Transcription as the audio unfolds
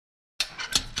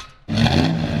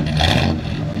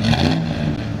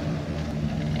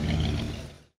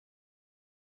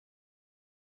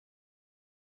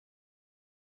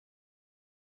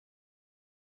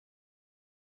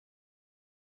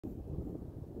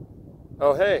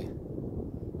Oh hey,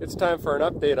 it's time for an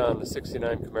update on the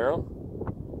 69 Camaro.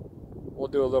 We'll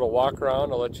do a little walk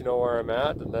around, I'll let you know where I'm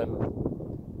at, and then,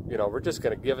 you know, we're just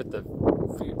going to give it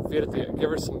give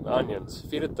her some onions,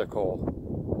 feed it the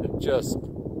coal, and just,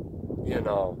 you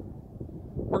know,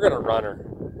 we're going to run her,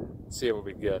 see what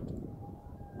we get.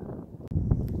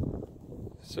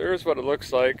 So here's what it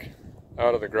looks like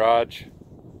out of the garage.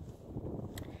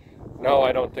 No,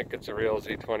 I don't think it's a real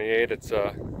Z28, it's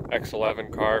a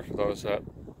X11 car for those that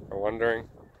are wondering.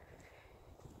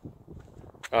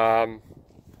 I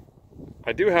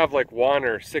do have like 1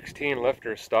 or 16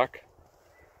 lifters stuck.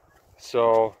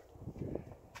 So,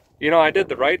 you know, I did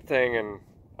the right thing and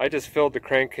I just filled the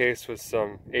crankcase with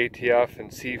some ATF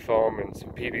and Seafoam and some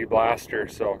PB Blaster.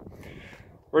 So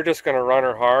we're just going to run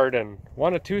her hard, and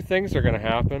one of two things are going to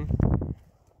happen.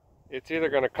 It's either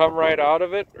going to come right out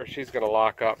of it or she's going to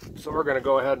lock up. So we're going to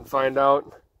go ahead and find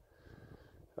out.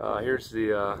 Here's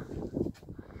the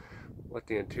what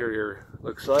the interior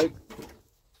looks like.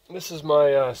 This is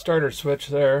my starter switch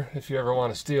there, if you ever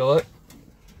want to steal it.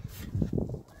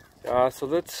 So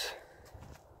let's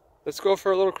go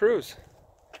for a little cruise.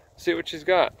 See what she's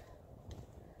got.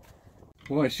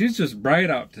 Boy, she's just bright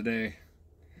out today.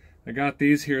 I got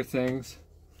these here things.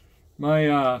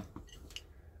 My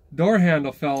door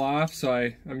handle fell off,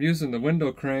 so I'm using the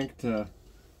window crank to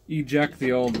eject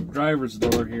the old driver's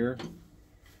door here.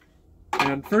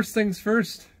 And first things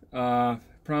first,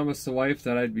 promised the wife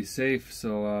that I'd be safe,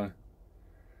 so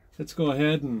let's go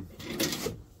ahead and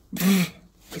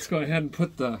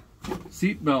put the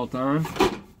seat belt on.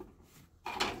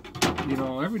 You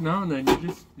know, every now and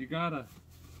then you gotta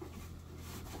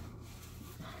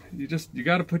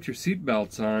put your seat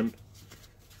belts on.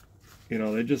 You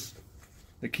know,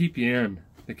 they keep you in,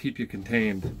 they keep you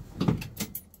contained.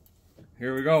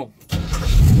 Here we go.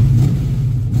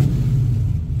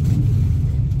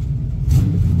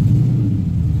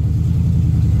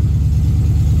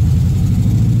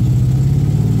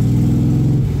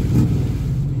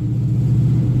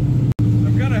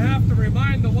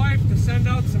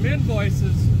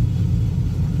 Invoices.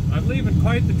 I'm leaving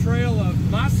quite the trail of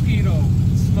mosquito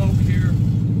smoke here,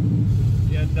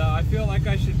 and I feel like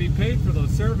I should be paid for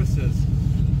those services.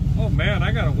 Oh man,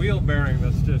 I got a wheel bearing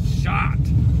that's just shot.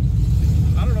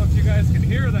 I don't know if you guys can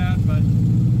hear that, but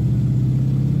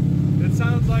it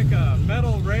sounds like a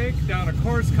metal rake down a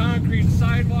coarse concrete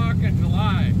sidewalk in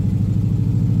July.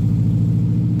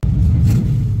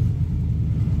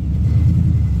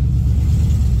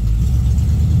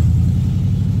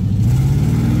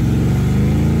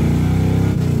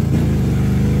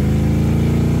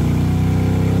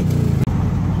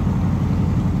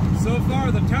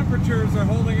 The temperatures are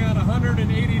holding at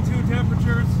 182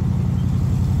 temperatures,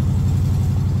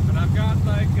 and I've got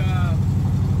like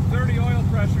 30 oil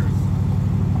pressures,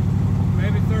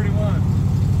 maybe 31.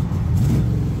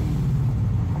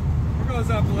 It goes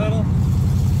up a little.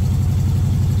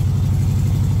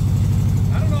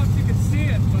 I don't know if you can see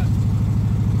it, but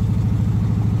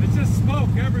it's just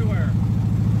smoke everywhere.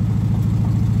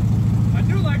 I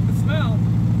do like the smell.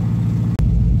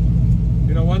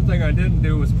 You know, one thing I didn't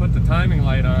do was put the timing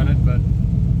light on it, but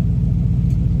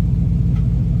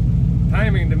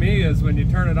timing to me is when you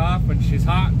turn it off when she's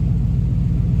hot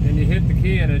and you hit the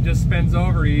key and it just spins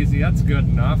over easy. That's good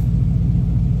enough.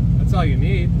 That's all you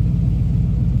need.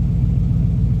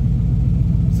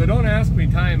 So don't ask me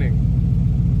timing.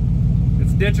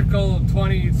 It's digital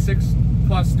 26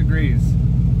 plus degrees.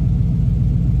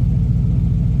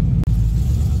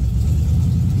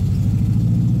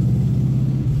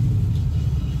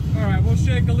 We'll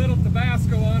shake a little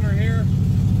Tabasco on her here.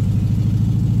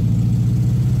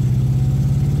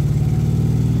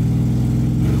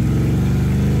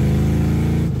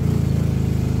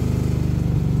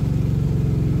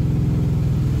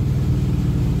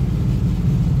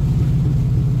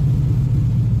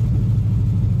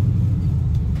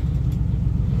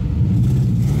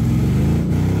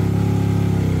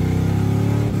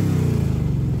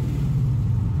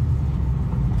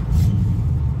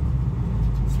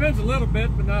 Spins a little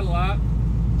bit, but not a lot.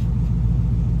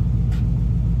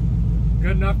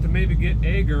 Good enough to maybe get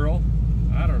a girl.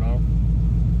 I don't know.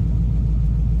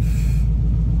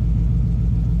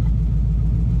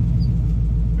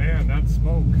 Man, that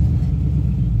smoke.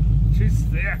 She's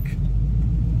thick.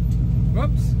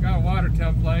 Whoops, got a water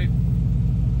temp light.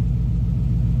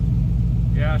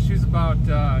 Yeah, she's about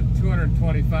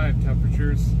 225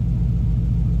 temperatures.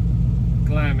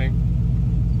 Glamming.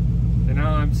 And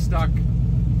now I'm stuck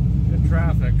in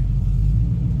traffic.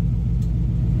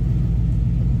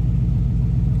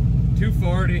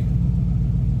 240.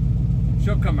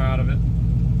 She'll come out of it.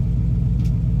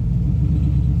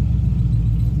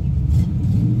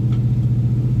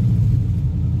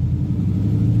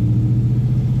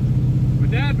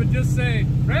 say,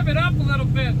 rev it up a little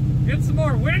bit, get some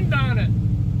more wind on it.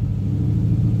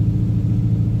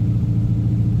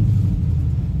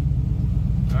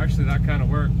 Actually, that kind of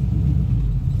worked.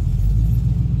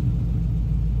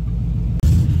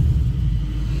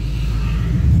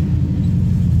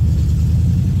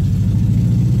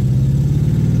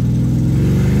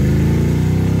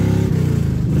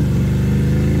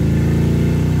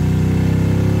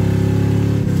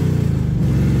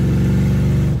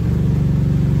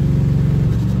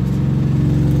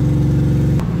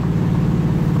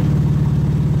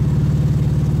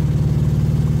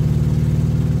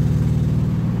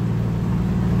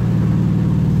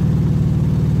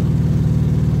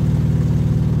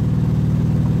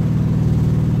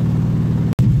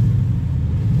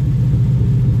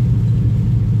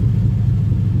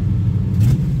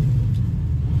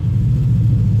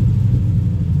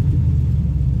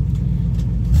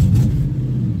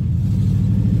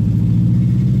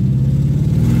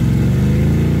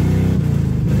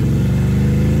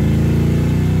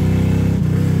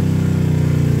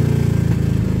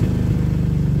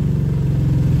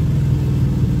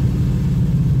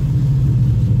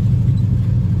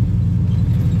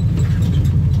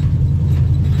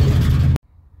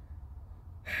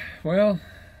 Well,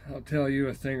 I'll tell you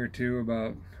a thing or two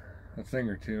about a thing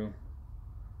or two.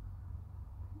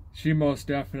 She most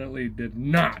definitely did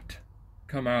not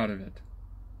come out of it.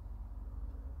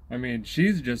 I mean,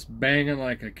 she's just banging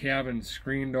like a cabin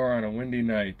screen door on a windy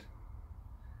night.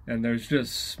 And there's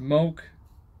just smoke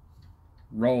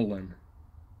rolling.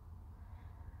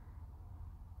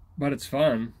 But it's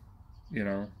fun, you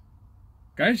know.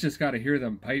 Guys just got to hear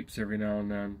them pipes every now and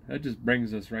then. That just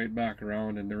brings us right back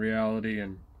around into reality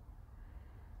and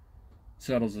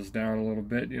settles us down a little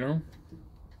bit, you know.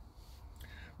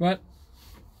 But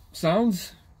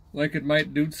sounds like it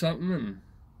might do something, and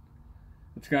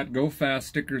it's got go fast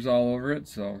stickers all over it,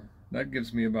 so that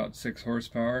gives me about 6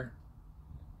 horsepower.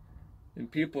 And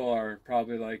people are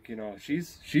probably like, you know,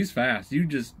 she's fast. You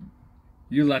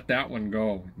let that one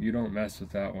go. You don't mess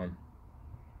with that one.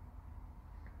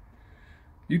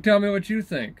 You tell me what you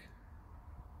think.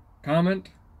 Comment.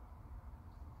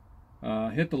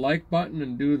 Hit the like button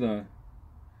and do the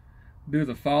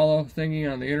follow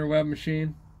thingy on the interweb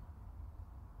machine.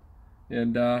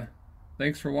 And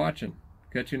thanks for watching.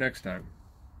 Catch you next time.